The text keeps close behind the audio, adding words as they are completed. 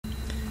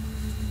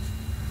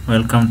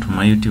Welcome to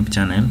my YouTube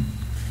channel.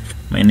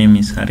 My name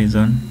is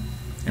Harrison,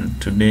 and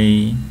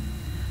today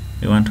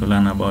we want to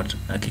learn about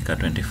archicad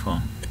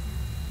 24.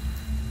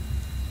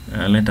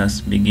 Let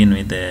us begin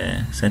with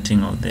the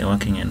setting of the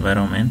working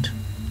environment.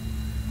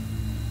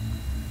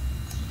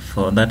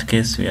 For that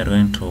case, we are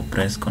going to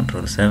press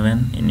Ctrl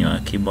 7 in your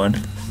keyboard.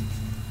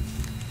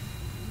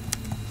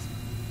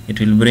 It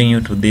will bring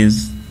you to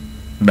this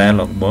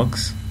dialog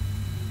box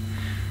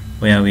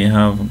where we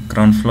have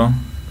ground floor.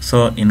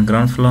 So in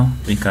ground floor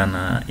we can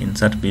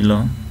insert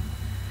below.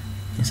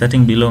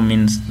 Inserting below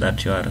means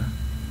that you are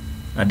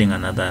adding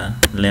another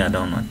layer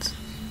downwards,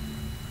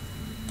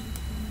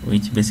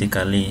 which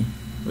basically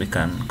we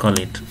can call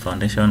it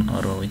foundation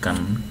or we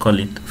can call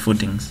it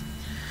footings.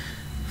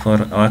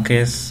 For our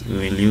case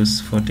we will use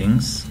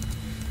footings,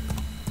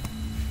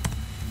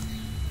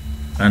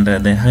 and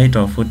the height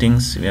of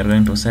footings we are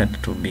going to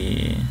set to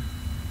be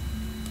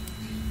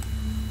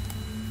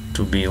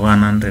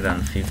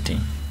 150.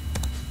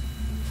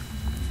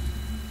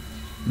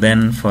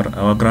 Then for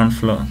our ground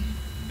floor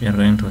we are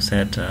going to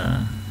set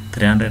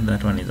 300.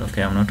 That one is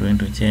okay, I'm not going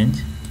to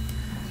change.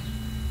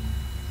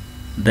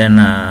 Then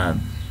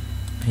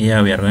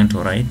here we are going to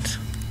write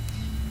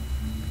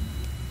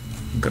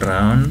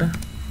ground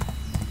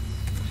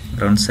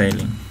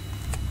ceiling,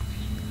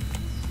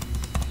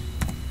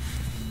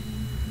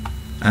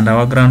 and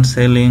our ground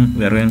ceiling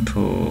we are going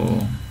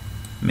to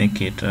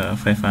make it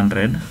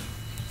 500.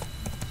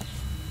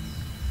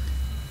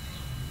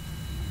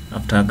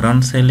 After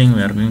ground ceiling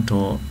we are going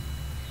to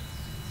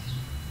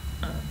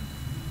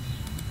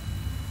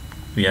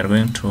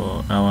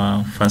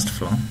our first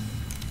floor.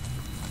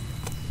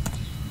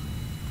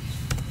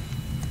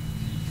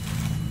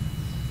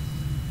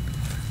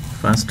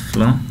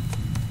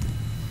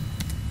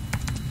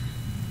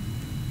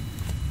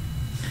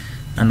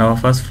 And our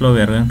first floor we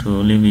are going to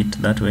leave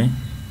it that way,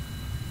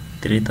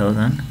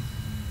 3000.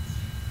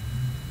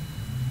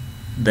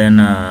 Then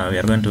we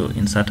are going to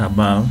insert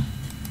above,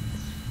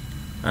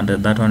 and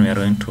that one we are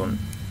going to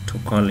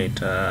call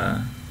it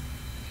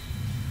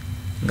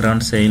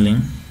ground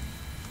ceiling.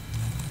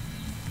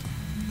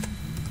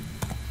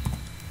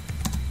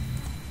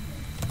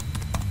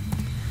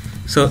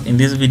 So in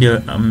this video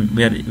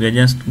we are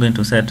just going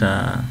to set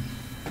a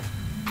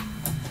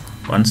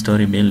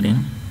one-story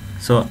building.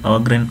 So our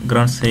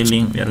ground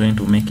ceiling we are going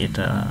to make it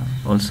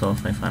also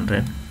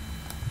 500,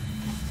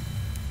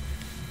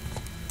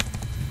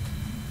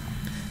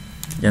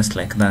 just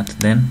like that.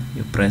 Then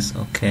you press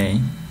OK.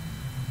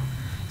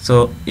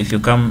 So if you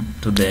come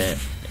to the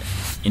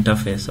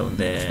interface of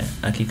the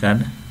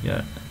archicad, you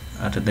are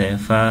at the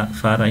far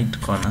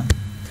right corner,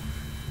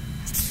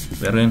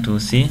 we are going to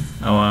see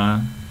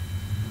our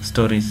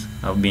stories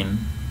have been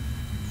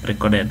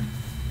recorded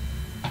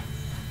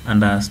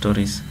under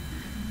stories.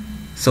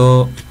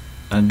 So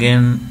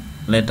again,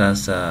 let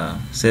us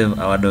save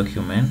our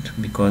document,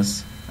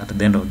 because at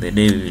the end of the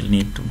day we will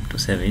need to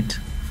save it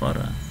for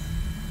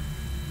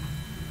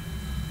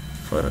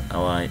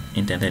our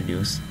intended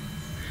use.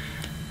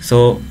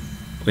 So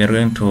we are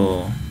going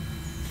to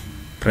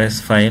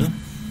press file,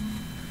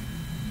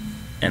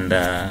 and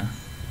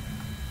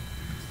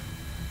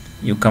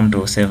you come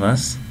to save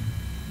as.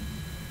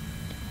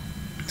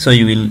 So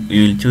you will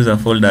choose a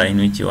folder in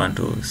which you want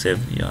to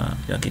save your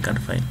archicad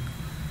file.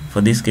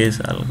 For this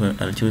case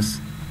I'll choose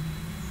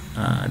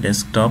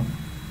desktop.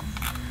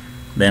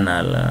 Then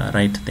I'll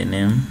write the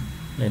name.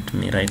 Let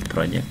me write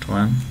project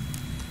 1,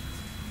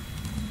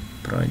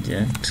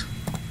 project.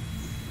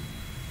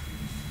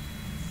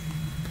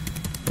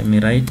 Let me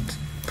write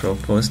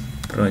proposed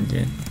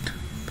project,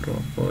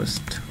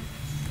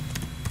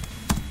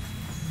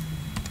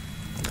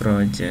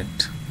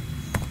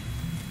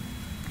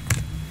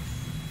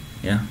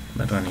 yeah,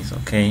 that one is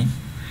okay.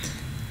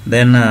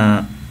 Then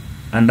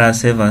under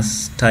save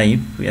as type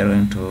we are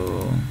going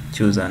to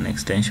choose an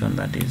extension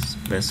that is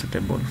best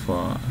suitable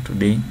for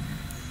today,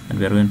 and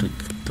we are going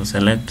to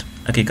select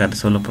archicad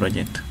solo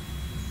project.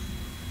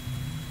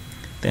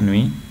 Then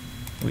we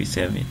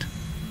save it.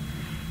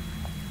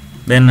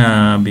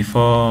 Then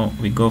before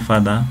we go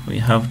further, we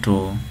have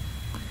to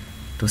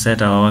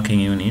set our working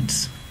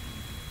units,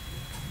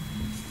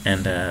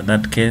 and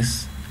that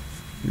case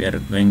we are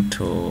going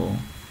to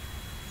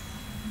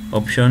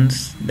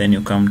options. Then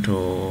you come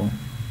to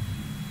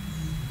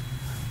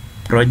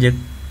project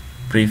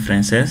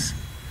preferences,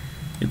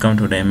 you come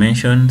to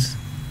dimensions,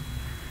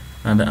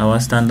 and our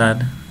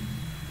standard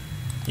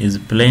is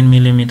plain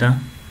millimeter,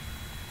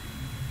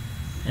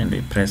 and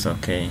we press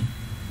OK.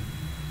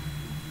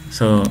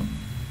 So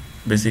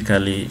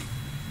basically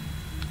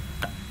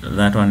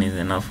that one is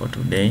enough for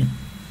today,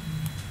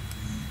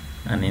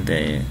 and in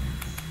the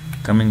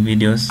coming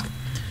videos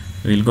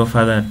we will go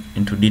further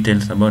into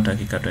details about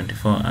archicad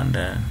 24 and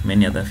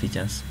many other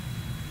features.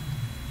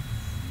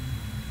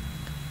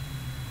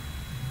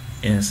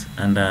 Yes,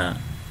 and I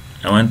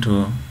want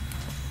to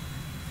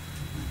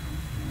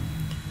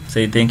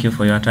say thank you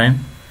for your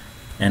time,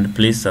 and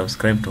please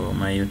subscribe to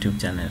my YouTube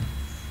channel.